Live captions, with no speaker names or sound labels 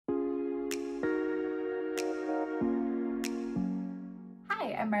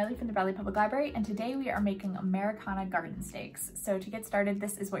I'm Marley from the Bradley Public Library, and today we are making Americana Garden Stakes. So to get started,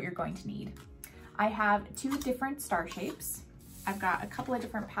 this is what you're going to need. I have 2 different star shapes. I've got a couple of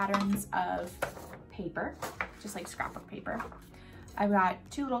different patterns of paper, just like scrapbook paper. I've got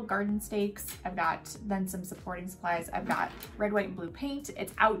 2 little garden stakes. I've got then some supporting supplies. I've got red, white, and blue paint.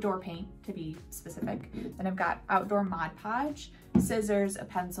 It's outdoor paint, to be specific. Then I've got outdoor Mod Podge, scissors, a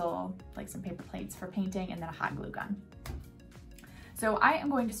pencil, like some paper plates for painting, and then a hot glue gun. So I am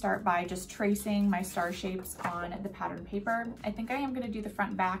going to start by just tracing my star shapes on the pattern paper. I think I am going to do the front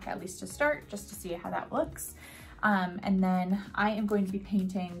and back, at least to start, just to see how that looks. And then I am going to be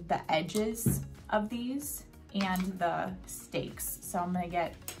painting the edges of these and the stakes. So I'm going to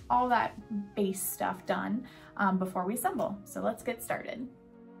get all that base stuff done before we assemble. So let's get started.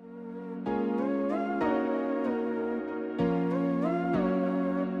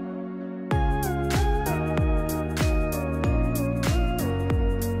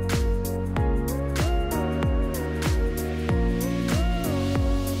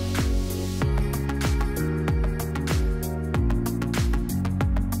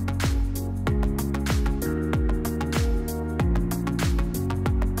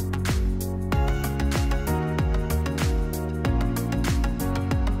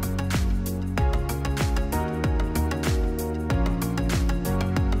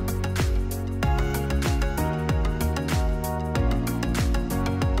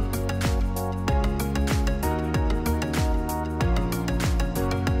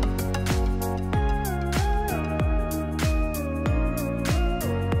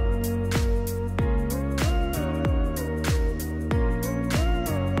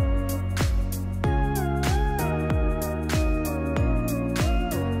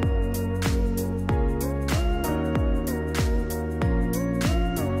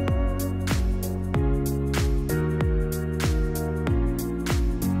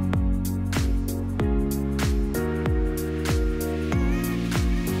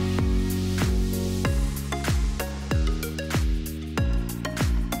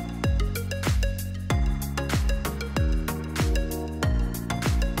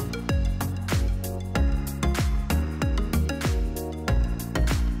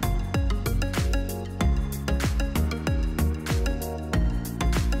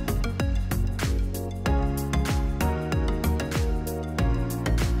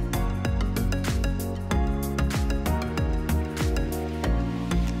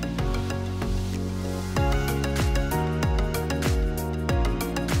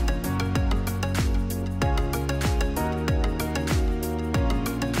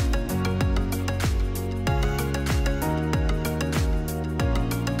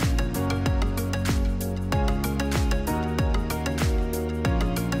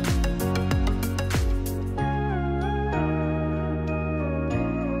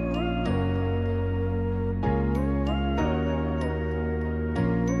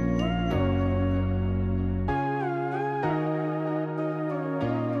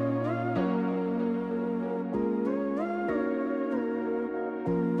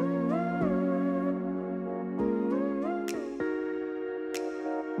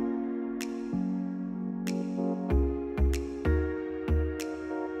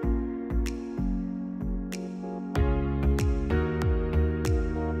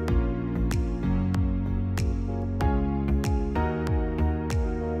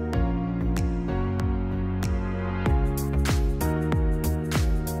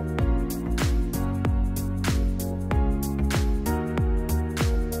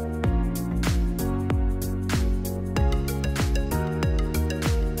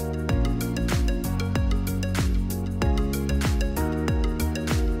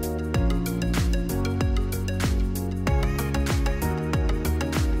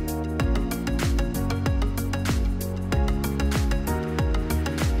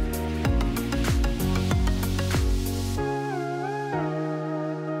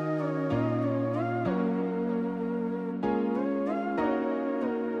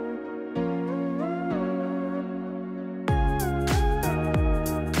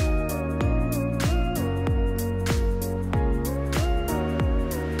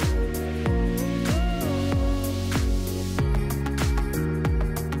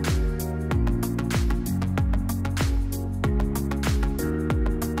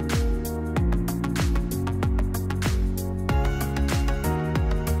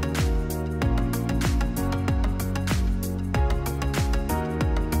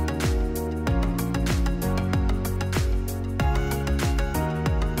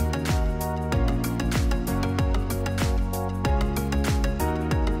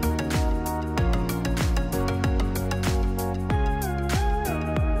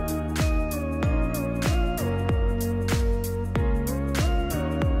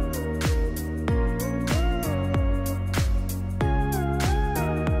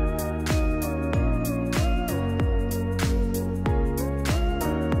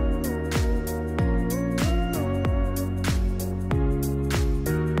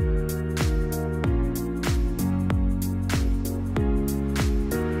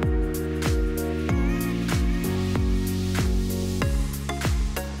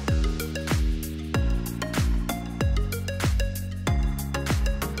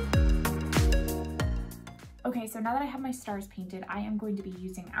 now that I have my stars painted, I am going to be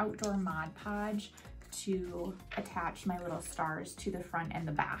using Outdoor Mod Podge to attach my little stars to the front and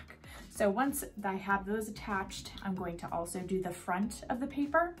the back. So once I have those attached, I'm going to also do the front of the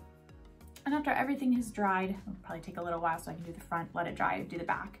paper. And after everything has dried, it'll probably take a little while so I can do the front, let it dry, do the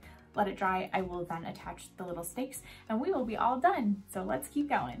back. Let it dry, I will then attach the little stakes and we will be all done. So let's keep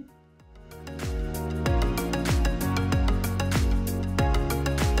going.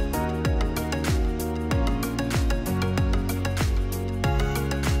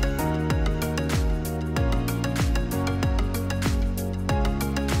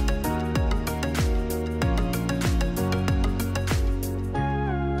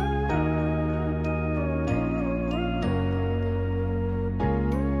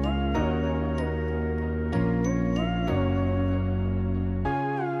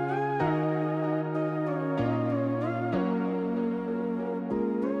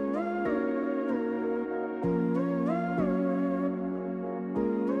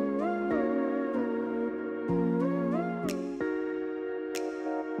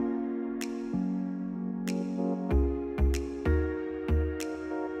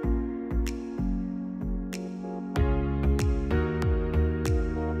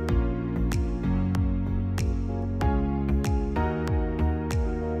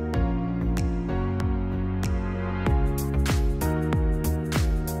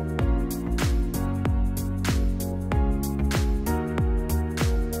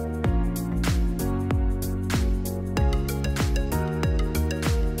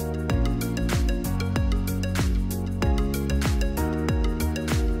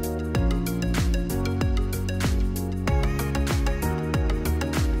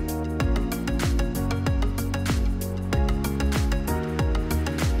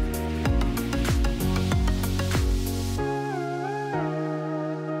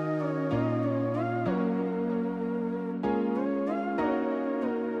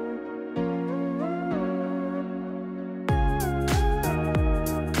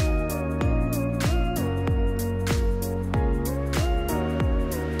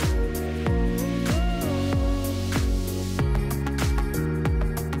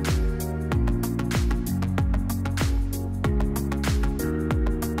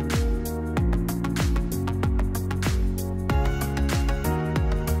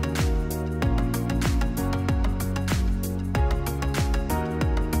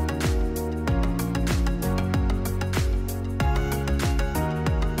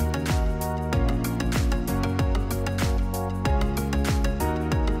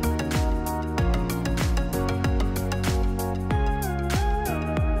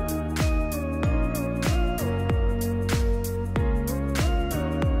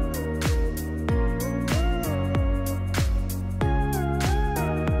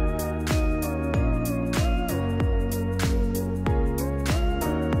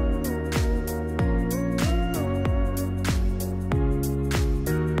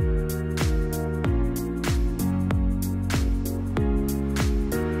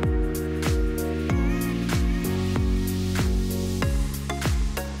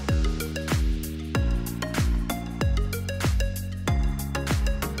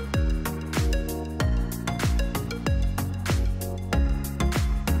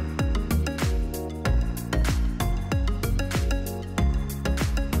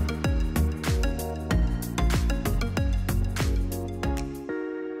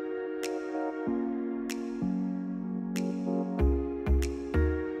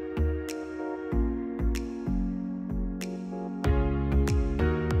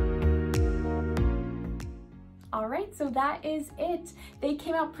 Alright, so that is it. They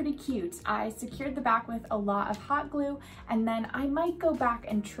came out pretty cute. I secured the back with a lot of hot glue, and then I might go back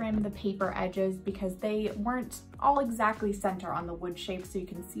and trim the paper edges because they weren't all exactly center on the wood shape, so you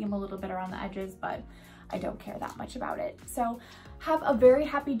can see them a little bit around the edges, but I don't care that much about it. So have a very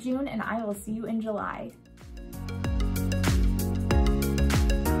happy June, and I will see you in July.